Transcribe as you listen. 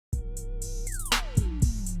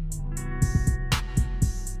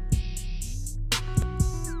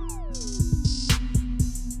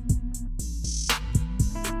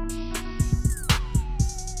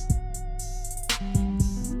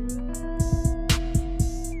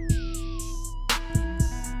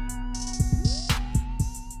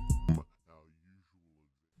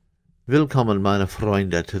Willkommen meine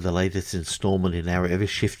Freunde to the latest installment in our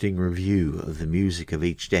ever-shifting review of the music of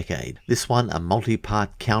each decade. This one a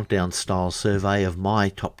multi-part countdown-style survey of my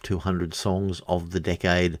top 200 songs of the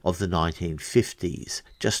decade of the 1950s.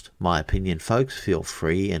 Just my opinion, folks. Feel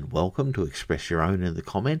free and welcome to express your own in the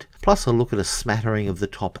comment. Plus a look at a smattering of the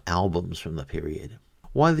top albums from the period.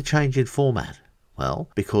 Why the change in format? Well,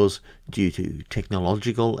 because due to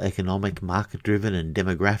technological, economic, market-driven and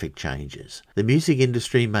demographic changes, the music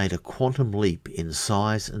industry made a quantum leap in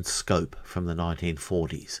size and scope from the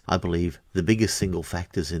 1940s. I believe the biggest single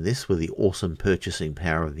factors in this were the awesome purchasing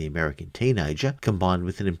power of the American teenager, combined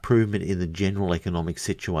with an improvement in the general economic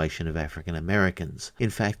situation of African Americans. In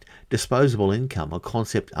fact, disposable income, a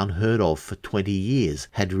concept unheard of for 20 years,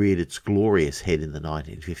 had reared its glorious head in the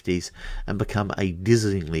 1950s and become a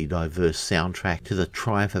dizzyingly diverse soundtrack to the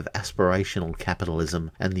triumph of aspirational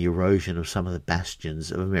capitalism and the erosion of some of the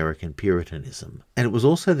bastions of American Puritanism. And it was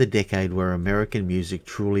also the decade where American music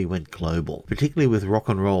truly went global, particularly with rock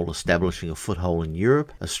and roll establishing a foothold in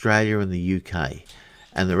Europe, Australia and the UK.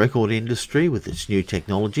 And the record industry, with its new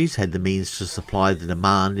technologies, had the means to supply the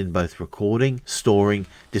demand in both recording, storing,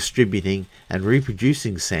 distributing and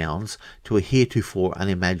reproducing sounds to a heretofore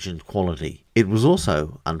unimagined quality. It was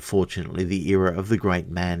also, unfortunately, the era of the great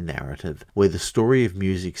man narrative, where the story of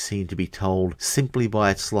music seemed to be told simply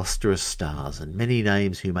by its lustrous stars, and many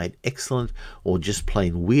names who made excellent or just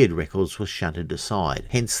plain weird records were shunted aside,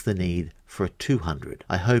 hence the need for a 200.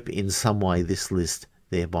 I hope in some way this list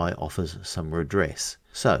thereby offers some redress.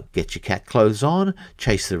 So, get your cat clothes on,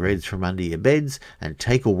 chase the reds from under your beds, and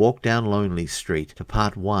take a walk down Lonely Street to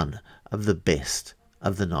part one of the best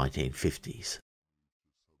of the 1950s.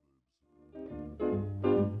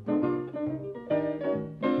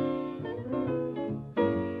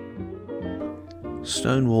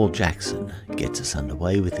 Stonewall Jackson gets us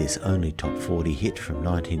underway with his only top 40 hit from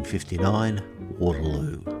 1959,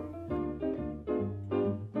 Waterloo.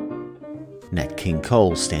 Nat King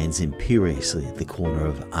Cole stands imperiously at the corner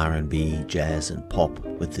of R&B, jazz and pop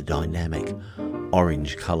with the dynamic,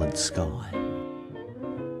 orange-coloured sky.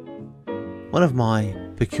 One of my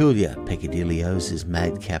peculiar peccadillos is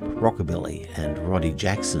Madcap Rockabilly, and Roddy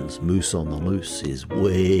Jackson's Moose on the Loose is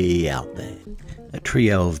way out there. A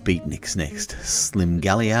trio of beatniks next. Slim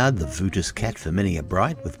Galliard, the Voodoo's Cat for many a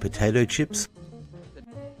bright with potato chips,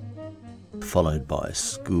 followed by a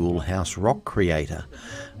schoolhouse rock creator,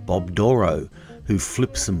 Bob Doro, who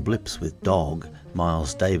flips and blips with Dog.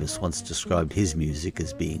 Miles Davis once described his music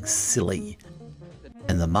as being silly.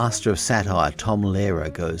 And the master of satire, Tom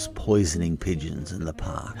Lehrer, goes poisoning pigeons in the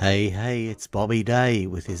park. Hey, hey, it's Bobby Day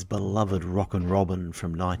with his beloved Rockin' Robin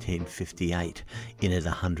from 1958, in at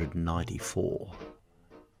 194.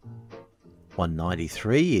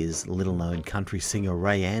 193 is little-known country singer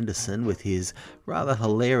Ray Anderson with his rather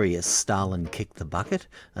hilarious Stalin Kick the Bucket,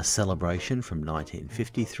 a celebration from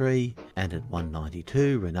 1953. And at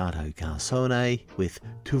 192, Renato Carsone with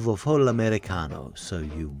Tu vuoi l'americano, so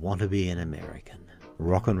you want to be an American.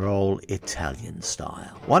 Rock and roll Italian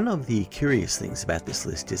style. One of the curious things about this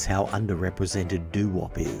list is how underrepresented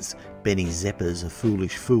doo-wop is. Benny Zeppa's A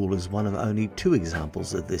Foolish Fool is one of only two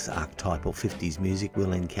examples of this archetypal 50s music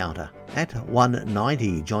we'll encounter. At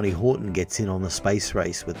 190, Johnny Horton gets in on the space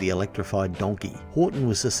race with the electrified donkey. Horton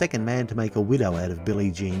was the second man to make a widow out of Billie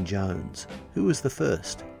Jean Jones. Who was the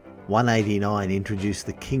first? 189 introduced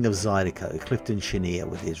the king of Zydeco, Clifton Chenier,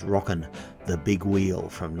 with his Rockin' the Big Wheel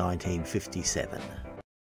from 1957.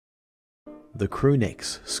 The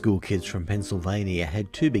Crewnecks, school kids from Pennsylvania,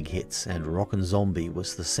 had two big hits, and Rockin' Zombie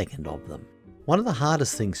was the second of them. One of the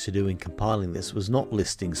hardest things to do in compiling this was not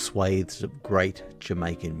listing swathes of great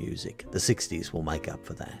Jamaican music. The 60s will make up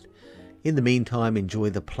for that. In the meantime, enjoy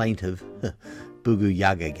the plaintive Boogie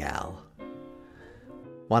Yaga Gal.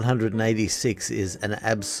 186 is an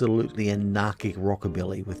absolutely anarchic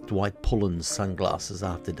rockabilly with Dwight Pullen's Sunglasses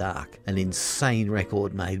After Dark, an insane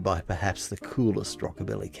record made by perhaps the coolest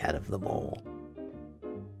rockabilly cat of them all.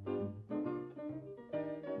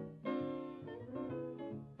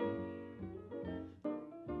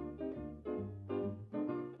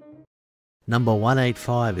 Number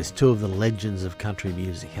 185 is two of the legends of country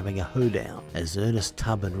music having a hoedown as Ernest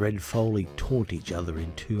Tubb and Red Foley taunt each other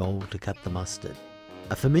in Too Old to Cut the Mustard.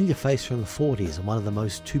 A familiar face from the 40s and one of the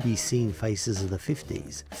most to-be-seen faces of the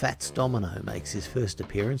 50s, Fats Domino makes his first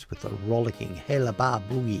appearance with the rollicking Hella Bar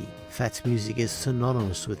Boogie. Fats' music is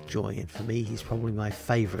synonymous with joy, and for me he's probably my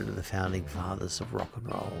favourite of the founding fathers of rock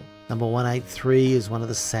and roll. Number 183 is one of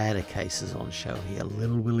the sadder cases on show here,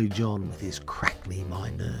 Little Willie John with his Crackly My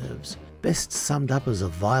Nerves. Best summed up as a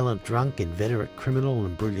violent drunk, inveterate criminal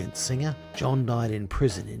and brilliant singer, John died in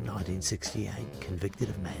prison in 1968, convicted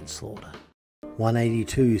of manslaughter.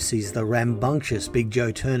 182 sees the rambunctious Big Joe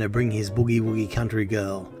Turner bring his Boogie Woogie Country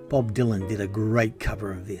Girl. Bob Dylan did a great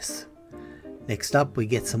cover of this. Next up we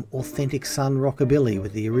get some authentic Sun Rockabilly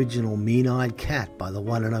with the original Mean-Eyed Cat by the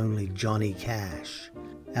one and only Johnny Cash.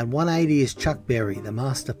 At 180 is Chuck Berry, the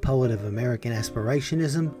master poet of American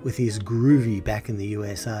aspirationism, with his Groovy Back in the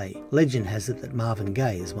USA. Legend has it that Marvin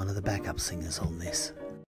Gaye is one of the backup singers on this.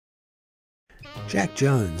 Jack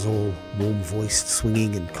Jones, all warm-voiced,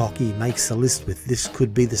 swinging and cocky, makes the list with This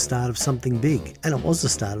Could Be the Start of Something Big. And it was the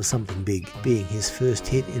start of something big, being his first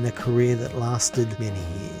hit in a career that lasted many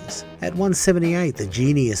years. At 178, the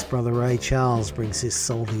genius Brother Ray Charles brings his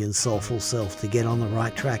salty and soulful self to Get on the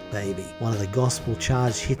Right Track, Baby, one of the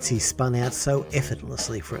gospel-charged hits he spun out so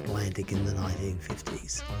effortlessly for Atlantic in the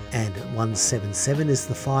 1950s. And at 177 is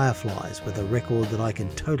The Fireflies, with a record that I can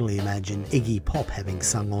totally imagine Iggy Pop having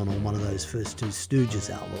sung on one of those first two Stooges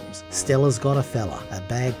albums. Stella's Got a Fella, a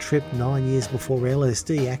bad trip 9 years before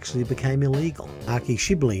LSD actually became illegal. Archie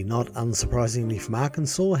Shibley, not unsurprisingly from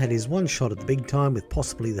Arkansas, had his one shot at the big time with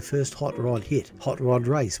possibly the first hot rod hit, Hot Rod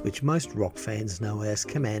Race, which most rock fans know as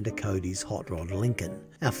Commander Cody's Hot Rod Lincoln.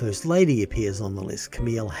 Our first lady appears on the list,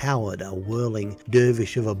 Camille Howard, a whirling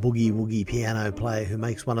dervish of a boogie-woogie piano player who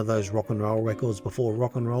makes one of those rock and roll records before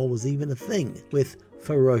rock and roll was even a thing, with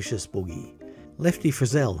Ferocious Boogie. Lefty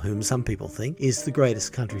Frizzell, whom some people think is the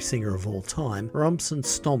greatest country singer of all time, romps and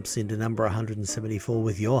stomps into number 174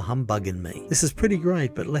 with You're Humbuggin' Me. This is pretty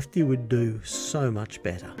great, but Lefty would do so much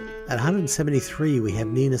better. At 173 we have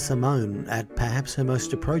Nina Simone at perhaps her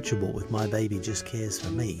most approachable with My Baby Just Cares For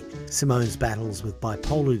Me. Simone's battles with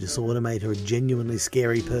bipolar disorder made her a genuinely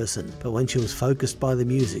scary person, but when she was focused by the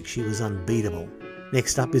music she was unbeatable.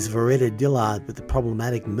 Next up is Veretta Dillard with the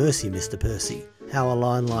problematic Mercy Mr. Percy. How a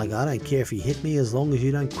line like I don't care if you hit me as long as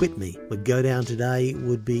you don't quit me would go down today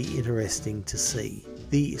would be interesting to see.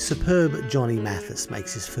 The superb Johnny Mathis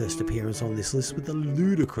makes his first appearance on this list with the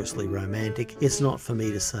ludicrously romantic It's Not For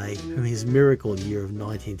Me To Say from his miracle year of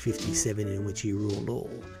 1957 in which he ruled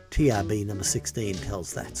all. TRB number 16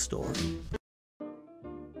 tells that story.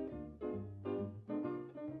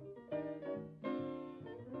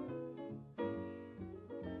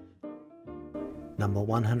 Number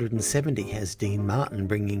 170 has Dean Martin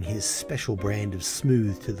bringing his special brand of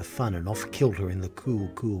smooth to the fun and off-kilter in the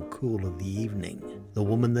cool of the evening. The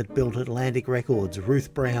woman that built Atlantic Records,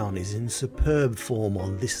 Ruth Brown, is in superb form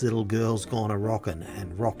on This Little Girl's Gone A-Rockin',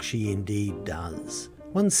 and rock she indeed does.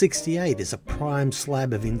 168 is a prime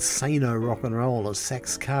slab of insano rock and roll as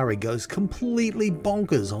Sax Kari goes completely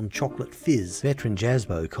bonkers on Chocolate Fizz. Veteran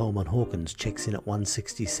jazzbo Coleman Hawkins checks in at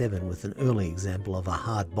 167 with an early example of a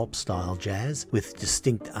hard bop style jazz with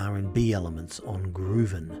distinct R&B elements on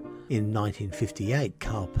Groovin'. In 1958,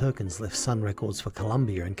 Carl Perkins left Sun Records for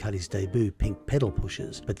Columbia and cut his debut Pink Pedal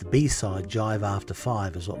Pushers, but the B-side Jive After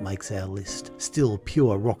 5 is what makes our list. Still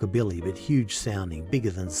pure rockabilly, but huge sounding,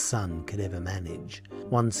 bigger than Sun could ever manage.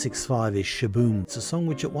 165 is Shaboom. It's a song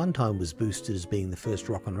which at one time was boosted as being the first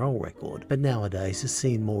rock and roll record, but nowadays is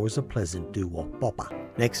seen more as a pleasant doo-wop bopper.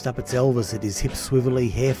 Next up it's Elvis at his hip-swivelly,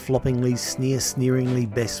 hair-floppingly, sneeringly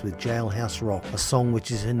best with Jailhouse Rock, a song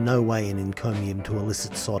which is in no way an encomium to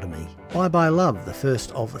illicit sodomy. Bye Bye Love, the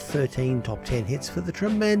first of 13 top 10 hits for the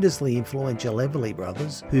tremendously influential Everly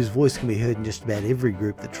Brothers, whose voice can be heard in just about every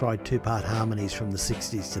group that tried two-part harmonies from the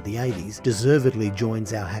 60s to the 80s, deservedly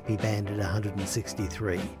joins our happy band at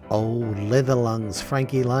 163. Old leather lungs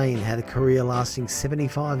Frankie Lane had a career lasting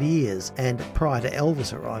 75 years, and prior to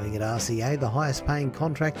Elvis arriving at RCA, the highest paying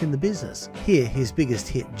contract in the business. Here, his biggest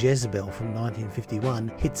hit, Jezebel from 1951,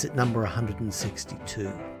 hits at number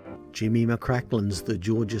 162. Jimmy McCracklin's The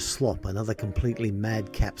Georgia Slop, another completely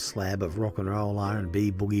madcap slab of rock and roll,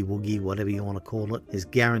 R&B, boogie woogie, whatever you want to call it, is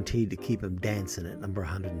guaranteed to keep them dancing at number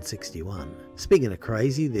 161. Speaking of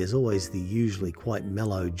crazy, there's always the usually quite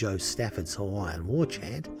mellow Joe Stafford's Hawaiian War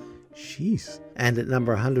Chant. Jeez. And at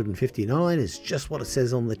number 159 is just what it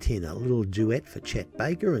says on the tin, a little duet for Chet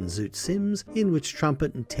Baker and Zoot Sims, in which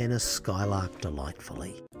trumpet and tenor skylark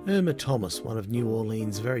delightfully. Irma Thomas, one of New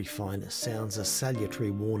Orleans' very finest, sounds a salutary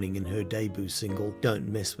warning in her debut single, Don't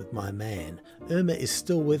Mess With My Man. Irma is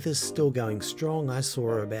still with us, still going strong. I saw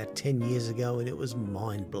her about 10 years ago and it was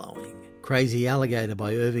mind-blowing. Crazy Alligator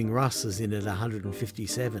by Irving Russ is in at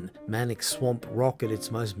 157. Manic Swamp Rock at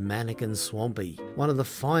its most manic and swampy. One of the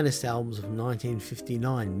finest albums of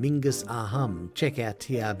 1959, Mingus Ahum, check out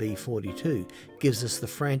TRB 42, gives us the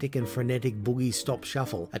frantic and frenetic boogie stop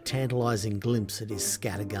shuffle, a tantalising glimpse at his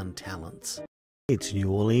scattergun talents. It's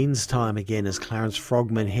New Orleans time again as Clarence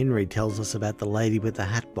Frogman Henry tells us about The Lady with the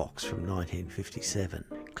Hat Box from 1957.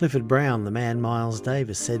 Clifford Brown, the man Miles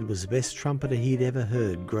Davis said was the best trumpeter he'd ever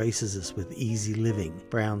heard, graces us with Easy Living.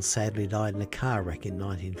 Brown sadly died in a car wreck in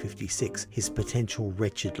 1956, his potential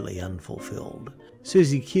wretchedly unfulfilled.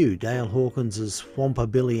 Susie Q, Dale Hawkins'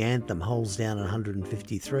 Swampabilly anthem, holds down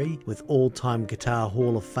 153, with all-time Guitar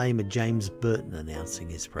Hall of Famer James Burton announcing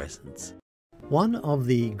his presence. One of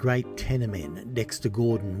the great tenormen, Dexter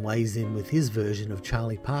Gordon, weighs in with his version of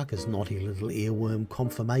Charlie Parker's naughty little earworm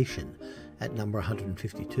Confirmation at number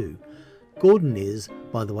 152. Gordon is,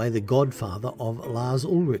 by the way, the godfather of Lars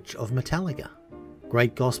Ulrich of Metallica.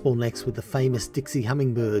 Great gospel next with the famous Dixie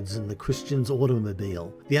Hummingbirds and the Christian's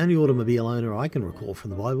automobile. The only automobile owner I can recall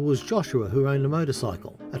from the Bible was Joshua, who owned a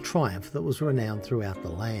motorcycle, a triumph that was renowned throughout the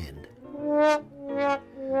land.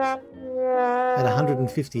 At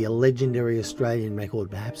 150, a legendary Australian record,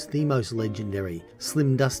 perhaps the most legendary,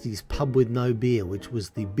 Slim Dusty's Pub With No Beer, which was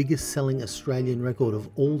the biggest selling Australian record of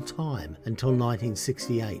all time until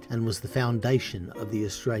 1968 and was the foundation of the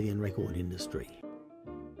Australian record industry.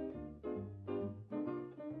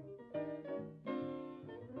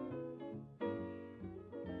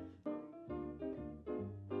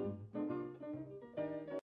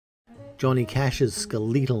 Johnny Cash's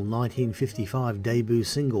skeletal 1955 debut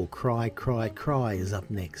single Cry Cry Cry is up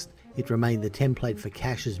next. It remained the template for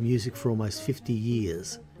Cash's music for almost 50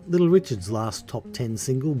 years. Little Richard's last top 10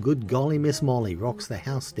 single, Good Golly Miss Molly, rocks the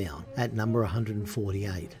house down at number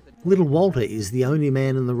 148. Little Walter is the only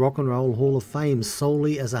man in the Rock and Roll Hall of Fame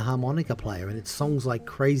solely as a harmonica player, and it's songs like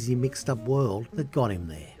Crazy Mixed Up World that got him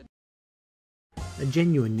there. A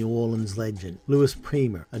genuine New Orleans legend, Louis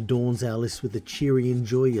Prima adorns our list with the cheery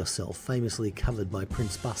Enjoy Yourself, famously covered by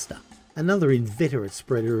Prince Buster. Another inveterate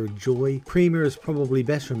spreader of joy, Prima is probably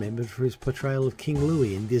best remembered for his portrayal of King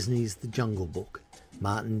Louis in Disney's The Jungle Book.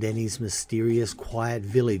 Martin Denny's mysterious Quiet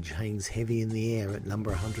Village hangs heavy in the air at number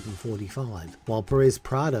 145, while Perez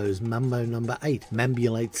Prado's Mambo No. 8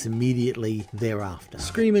 mambulates immediately thereafter.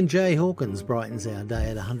 Screamin' Jay Hawkins brightens our day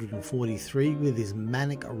at 143 with his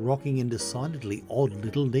manic, rocking and decidedly odd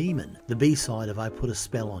little demon, the B-side of I Put a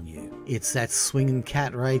Spell on You. It's that swingin'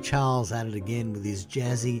 cat Ray Charles at it again with his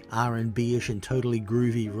jazzy, R&B-ish and totally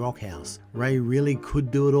groovy rock house. Ray really could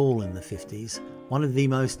do it all in the 50s. One of the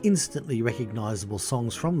most instantly recognisable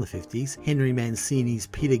songs from the 50s, Henry Mancini's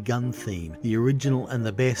Peter Gunn theme, the original and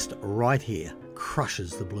the best right here,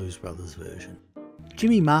 crushes the Blues Brothers version.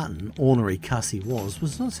 Jimmy Martin, ornery cuss he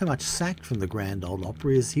was not so much sacked from the Grand Ole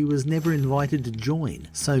Opry as he was never invited to join,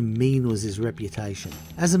 so mean was his reputation.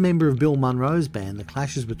 As a member of Bill Monroe's band, the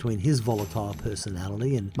clashes between his volatile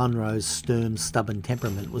personality and Monroe's stern, stubborn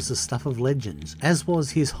temperament was the stuff of legends, as was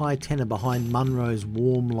his high tenor behind Monroe's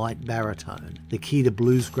warm, light baritone, the key to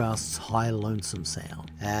bluegrass's high, lonesome sound.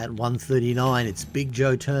 At 139, it's Big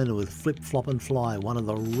Joe Turner with Flip, Flop and Fly, one of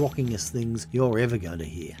the rockingest things you're ever going to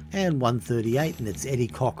hear. And 138, and it's Eddie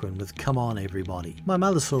Cochran with Come On Everybody. My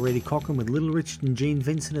mother saw Eddie Cochran with Little Richard and Gene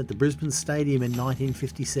Vincent at the Brisbane Stadium in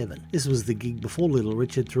 1957. This was the gig before Little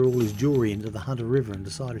Richard threw all his jewellery into the Hunter River and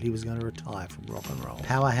decided he was going to retire from rock and roll.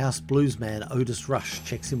 Powerhouse bluesman Otis Rush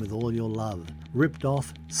checks in with All Your Love. Ripped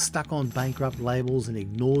off, stuck on bankrupt labels and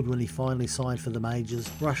ignored when he finally signed for the majors,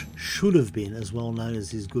 Rush should have been as well known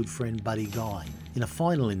as his good friend Buddy Guy. In a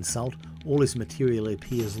final insult, all his material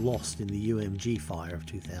appears lost in the UMG fire of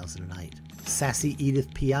 2008. Sassy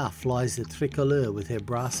Edith Piaf flies the tricolore with her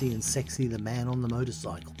brassy and sexy The Man on the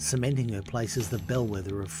Motorcycle, cementing her place as the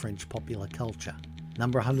bellwether of French popular culture.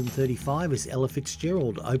 Number 135 is Ella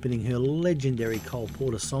Fitzgerald opening her legendary Cole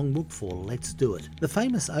Porter songbook for Let's Do It. The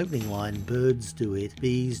famous opening line, birds do it,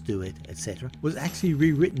 bees do it, etc., was actually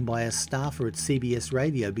rewritten by a staffer at CBS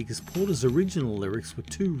Radio because Porter's original lyrics were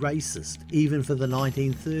too racist, even for the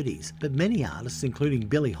 1930s, but many artists, including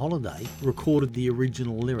Billie Holiday, recorded the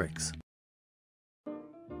original lyrics.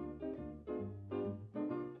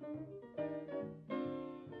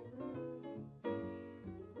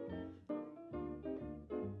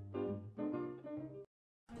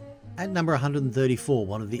 At number 134,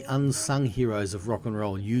 one of the unsung heroes of rock and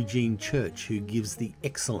roll, Eugene Church, who gives the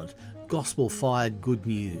excellent gospel-fired Good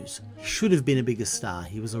News. He should have been a bigger star.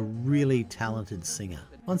 He was a really talented singer.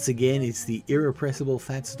 Once again, it's the irrepressible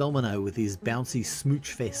Fats Domino with his bouncy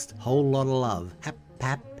smooch fest, Whole Lotta Love.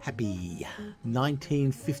 Happy.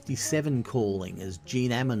 1957 calling as Gene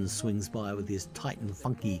Ammons swings by with his tight and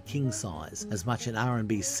funky king size, as much an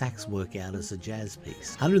R&B sax workout as a jazz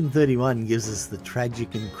piece. 131 gives us the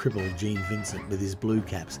tragic and crippled Gene Vincent with his blue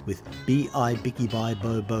caps with B.I. Bicky Bye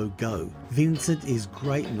Bo Bo Go. Vincent is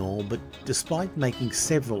great and all, but despite making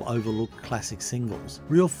several overlooked classic singles,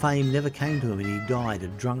 real fame never came to him and he died a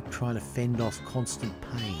drunk trying to fend off constant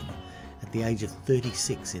pain at the age of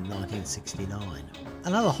 36 in 1969.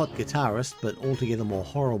 Another hot guitarist, but altogether more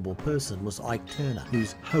horrible person, was Ike Turner,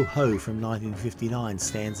 whose Ho Ho from 1959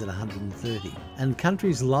 stands at 130. And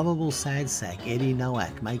country's lovable sad sack Eddie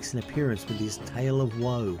Nowak makes an appearance with his Tale of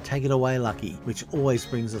Woe, Take It Away Lucky, which always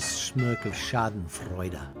brings a smirk of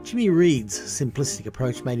schadenfreude. Jimmy Reed's simplistic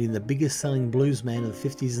approach made him the biggest selling blues man of the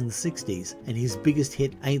 50s and 60s, and his biggest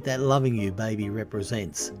hit, Ain't That Loving You Baby,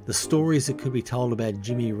 represents. The stories that could be told about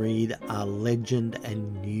Jimmy Reed are legend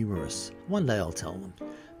and numerous. One day I'll tell them.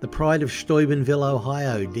 The pride of Steubenville,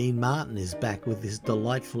 Ohio, Dean Martin is back with this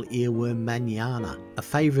delightful earworm Manana, a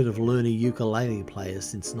favourite of learner ukulele players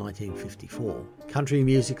since 1954. Country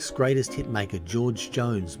music's greatest hitmaker George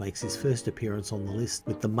Jones makes his first appearance on the list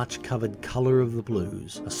with the much-covered Colour of the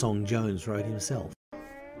Blues, a song Jones wrote himself.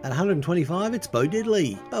 At 125, it's Bo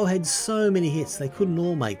Diddley. Bo had so many hits they couldn't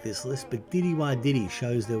all make this list, but Diddy Wah Diddy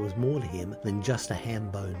shows there was more to him than just a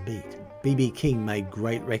ham-bone beat. B.B. King made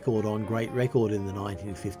great record on great record in the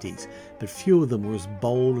 1950s, but few of them were as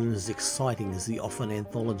bold and as exciting as the often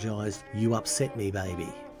anthologised You Upset Me Baby.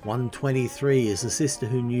 123 is the sister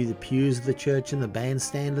who knew the pews of the church and the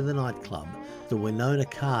bandstand of the nightclub, the Winona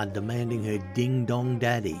card demanding her ding-dong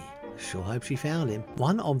daddy. Sure hope she found him.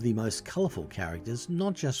 One of the most colourful characters,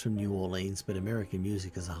 not just from New Orleans but American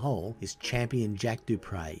music as a whole, is champion Jack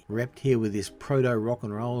Dupre, repped here with his proto-rock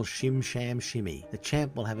and roll Shim Sham Shimmy. The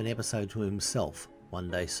champ will have an episode to himself one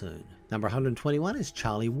day soon. Number 121 is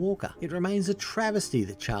Charlie Walker. It remains a travesty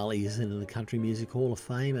that Charlie isn't in the Country Music Hall of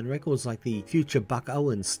Fame, and records like the future Buck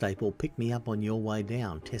Owens staple Pick Me Up on Your Way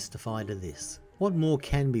Down testify to this. What more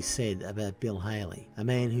can be said about Bill Haley, a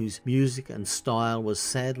man whose music and style was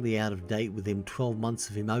sadly out of date within 12 months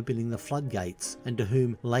of him opening the floodgates, and to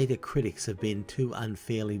whom later critics have been too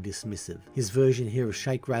unfairly dismissive? His version here of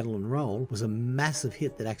Shake, Rattle and Roll was a massive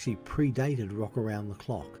hit that actually predated Rock Around the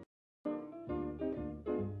Clock.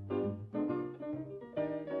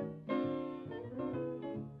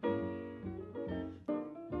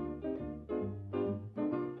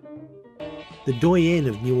 The doyen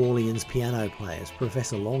of New Orleans piano players,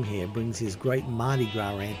 Professor Longhair, brings his great Mardi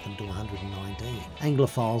Gras anthem to 119.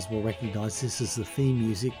 Anglophiles will recognise this as the theme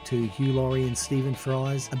music to Hugh Laurie and Stephen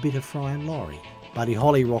Fry's A Bit of Fry and Laurie. Buddy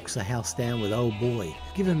Holly rocks the house down with Oh Boy.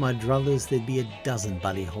 Given my druthers, there'd be a dozen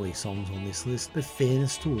Buddy Holly songs on this list, but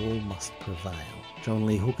fairness to all must prevail. John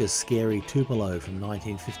Lee Hooker's Scary Tupelo from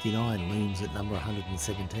 1959 looms at number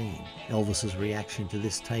 117. Elvis's reaction to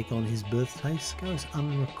this take on his birthplace goes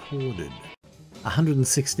unrecorded.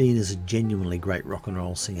 116 is a genuinely great rock and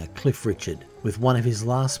roll singer, Cliff Richard, with one of his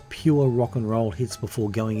last pure rock and roll hits before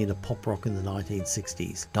going into pop rock in the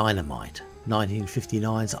 1960s, Dynamite.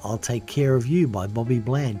 1959's I'll Take Care of You by Bobby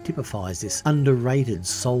Bland typifies this underrated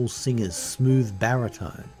soul singer's smooth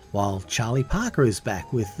baritone, while Charlie Parker is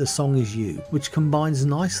back with The Song Is You, which combines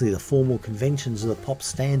nicely the formal conventions of the pop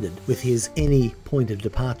standard with his any point of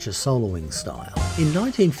departure soloing style. In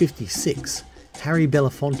 1956, Harry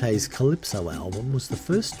Belafonte's Calypso album was the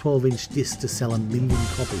first 12-inch disc to sell 1 million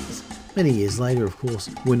copies. Many years later, of course,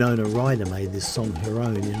 Winona Ryder made this song her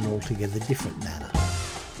own in an altogether different manner.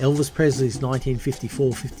 Elvis Presley's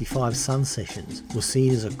 1954-55 Sun Sessions was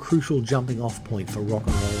seen as a crucial jumping-off point for rock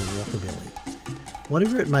and roll and rockabilly.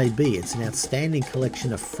 Whatever it may be, it's an outstanding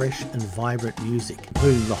collection of fresh and vibrant music,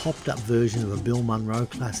 including the hopped-up version of a Bill Monroe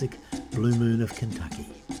classic, Blue Moon of Kentucky.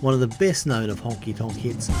 One of the best known of honky-tonk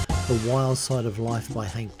hits, The Wild Side of Life by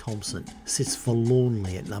Hank Thompson, sits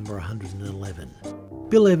forlornly at number 111.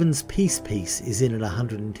 Bill Evans' Peace Piece is in at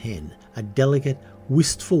 110, a delicate,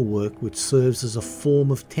 wistful work which serves as a form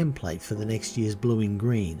of template for the next year's Blue in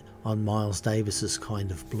Green on Miles Davis's Kind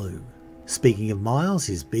of Blue. Speaking of Miles,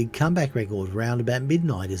 his big comeback record Round About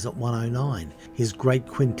Midnight is at 109. His great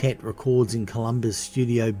quintet records in Columbus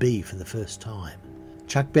Studio B for the first time.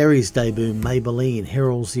 Chuck Berry's debut Maybelline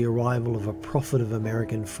heralds the arrival of a prophet of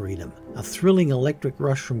American freedom. A thrilling electric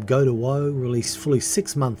rush from Go to Woe, released fully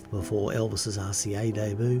 6 months before Elvis's RCA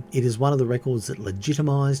debut, it is one of the records that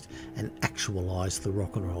legitimised and actualised the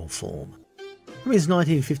rock and roll form. From his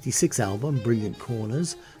 1956 album Brilliant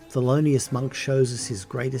Corners, Thelonious Monk shows us his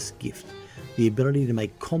greatest gift, the ability to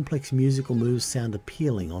make complex musical moves sound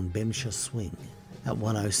appealing on Bemsha swing. At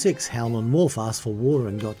 106, Howlin' Wolf asked for water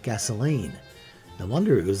and got gasoline. No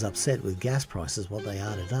wonder it was upset with gas prices what they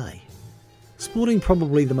are today. Sporting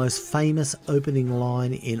probably the most famous opening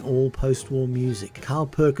line in all post-war music, Carl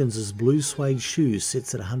Perkins's blue suede shoes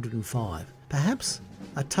sits at 105. Perhaps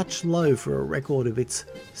a touch low for a record of its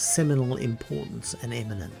seminal importance and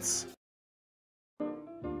eminence.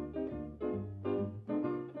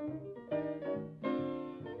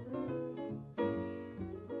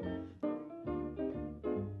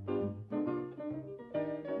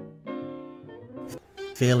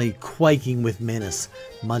 Fairly quaking with menace,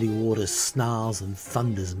 Muddy Waters snarls and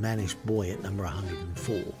thunders Mannish Boy at number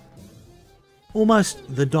 104.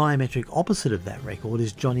 Almost the diametric opposite of that record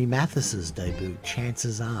is Johnny Mathis's debut,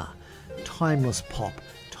 Chances Are. Timeless pop,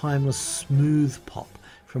 timeless smooth pop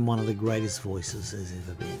from one of the greatest voices there's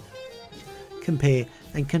ever been. Compare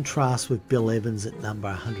and contrast with Bill Evans at number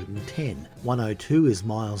 110. 102 is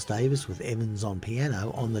Miles Davis with Evans on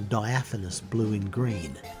piano on the diaphanous Blue in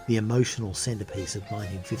Green, the emotional centrepiece of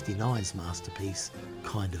 1959's masterpiece,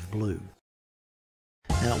 Kind of Blue.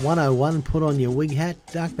 Now at 101, put on your wig hat,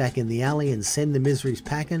 duck back in the alley and send the miseries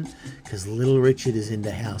packing, because Little Richard is in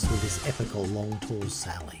the house with his epical Long Tall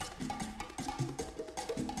Sally.